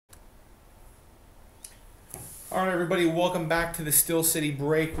All right, everybody, welcome back to the Steel City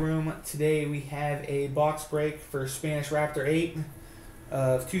Break Room. Today we have a box break for Spanishraptor8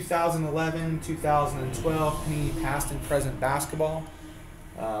 of 2011, 2012 Panini Past and Present Basketball.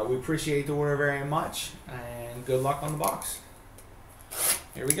 We appreciate the order very much, and good luck on the box.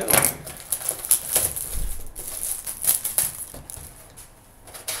 Here we go. Put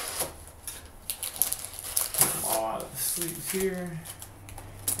them all out of the sleeves here.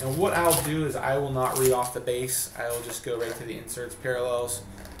 And what I'll do is I will not read off the base. I will just go right to the inserts, parallels,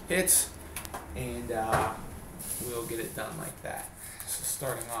 hits, and we'll get it done like that. So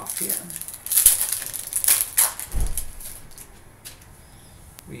starting off here,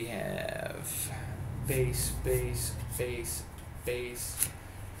 we have base, base, base, base,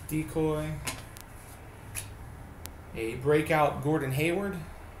 decoy, a breakout Gordon Hayward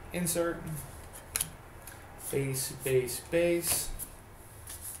insert, base, base, base,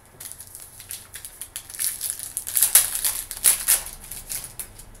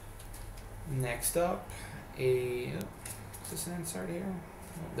 next up, is this an insert here?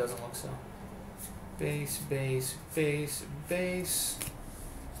 No, it doesn't look so. Base, base, base, base.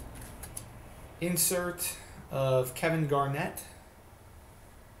 Insert of Kevin Garnett.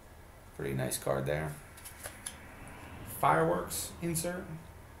 Pretty nice card there. Fireworks insert.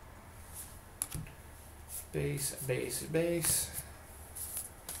 Base, base, base.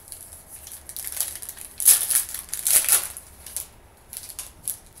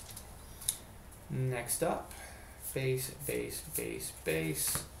 Next up, base, base, base,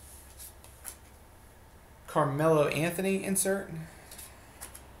 base. Carmelo Anthony insert.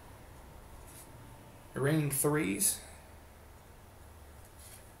 Raining threes.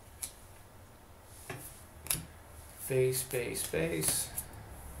 Base, base, base.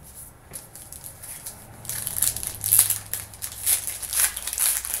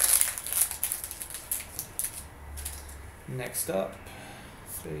 Next up,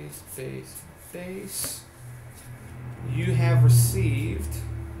 base, base, base. You have received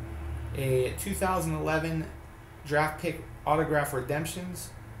a 2011 draft pick autograph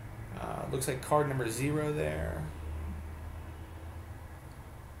redemptions. Looks like card number 0 there.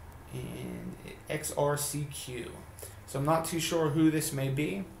 And XRCQ. So I'm not too sure who this may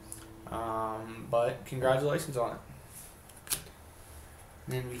be, but congratulations on it.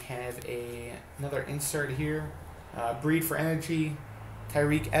 And then we have another insert here. Breed for Energy,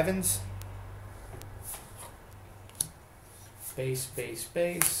 Tyreek Evans. Base, base,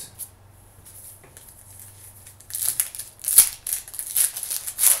 base.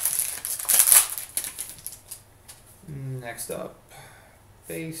 Next up,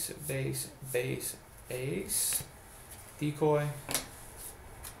 base, base, base, base. Decoy.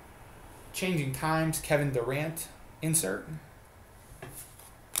 Changing Times, Kevin Durant insert.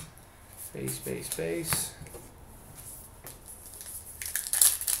 Base, base, base.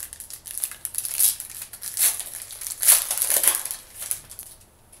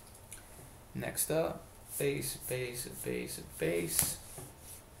 Next up, base, base, base, base.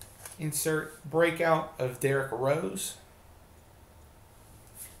 Insert breakout of Derrick Rose.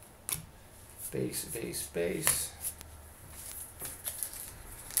 Base, base, base.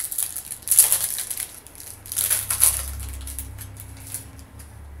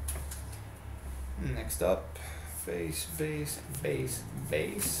 Next up, base, base, base,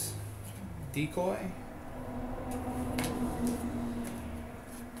 base. Decoy.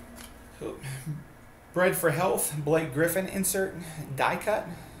 Bread for Health, Blake Griffin insert, die cut.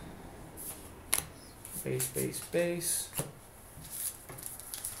 Base, base, base.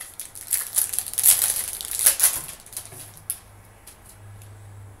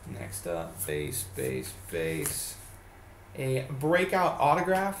 Next up, base, base, base. A breakout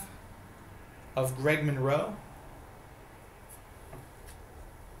autograph of Greg Monroe.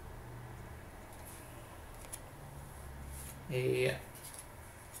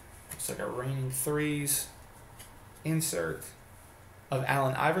 Looks like a Raining Threes insert of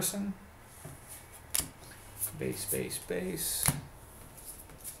Allen Iverson. Base, base, base.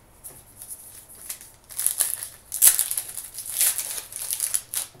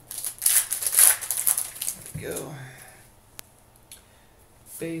 There we go.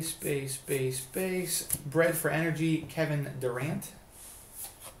 Base, base, base, base. Bread for Energy, Kevin Durant.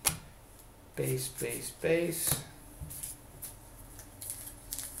 Base, base, base.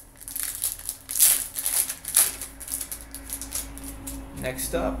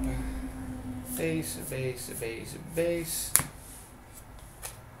 Next up, base, base, base, base.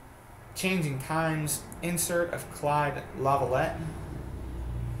 Changing Times insert of Clyde Lavalette.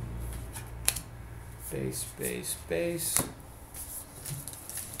 Base, base, base.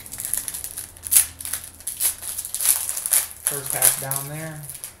 First half down there.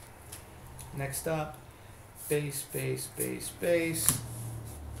 Next up, base, base, base, base.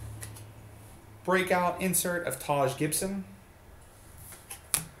 Breakout insert of Taj Gibson.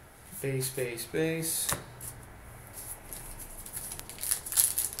 Base, base, base.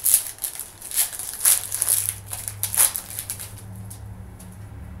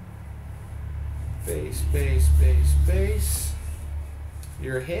 Base, base, base, base.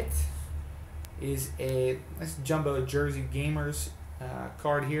 Your hit is a nice jumbo Jersey Gamers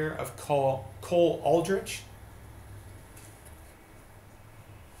card here of Cole Aldrich.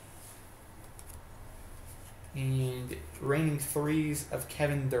 And reigning threes of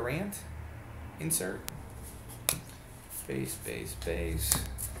Kevin Durant. Insert. Base, base, base.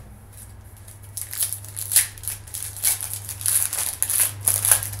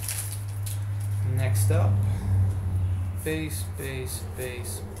 Next up, base, base,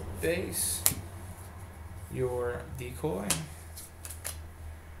 base, base. Your decoy.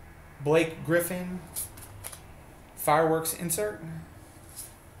 Blake Griffin, fireworks insert.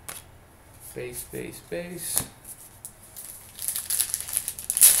 Base, base, base.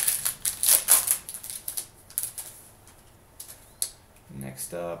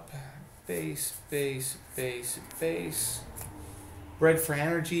 Next up, base, base, base, base. Bred for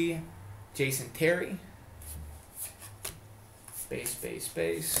Energy, Jason Terry. Base, base,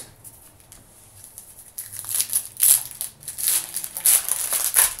 base.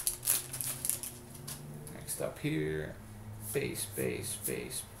 Next up here, base, base,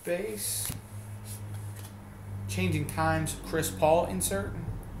 base, base. Changing Times, Chris Paul insert.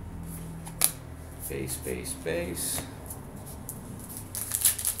 Base, base, base.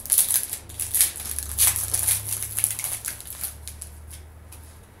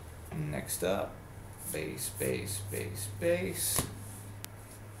 Next up, base, base, base, base.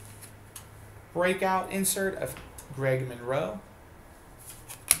 Breakout insert of Greg Monroe.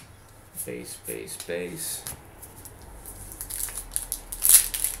 Base, base, base.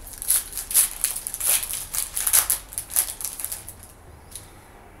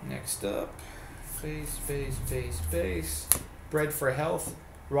 Next up, base, base, base, base. Bred for Health,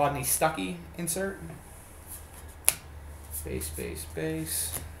 Rodney Stuckey insert. Base, base,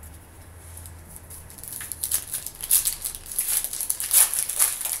 base.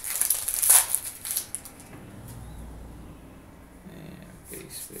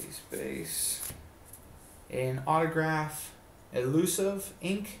 Base, base, base. An autograph, Elusive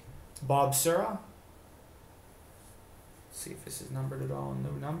Ink, Bob Sura. See if this is numbered at all. No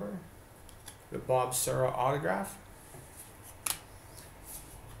number. The Bob Sura autograph.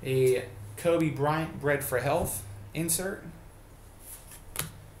 A Kobe Bryant Bred for Health insert.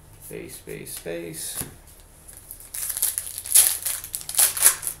 Base, base, base.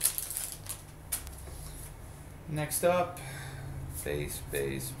 Next up, base,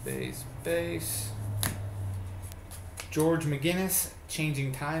 base, base, base. George McGinnis,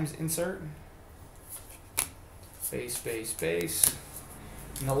 Changing Times insert. Base, base, base.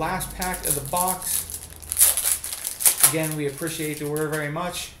 And the last pack of the box. Again, we appreciate the order very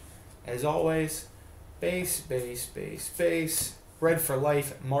much. As always, base, base, base, base. Bred for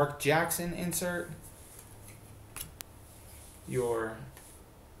Life, Mark Jackson insert. Your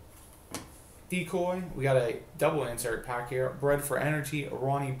decoy. We got a double insert pack here. Bred for Energy,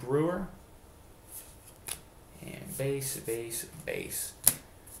 Ronnie Brewer. And base, base, base.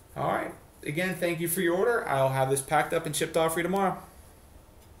 All right. Again, thank you for your order. I'll have this packed up and shipped off for you tomorrow.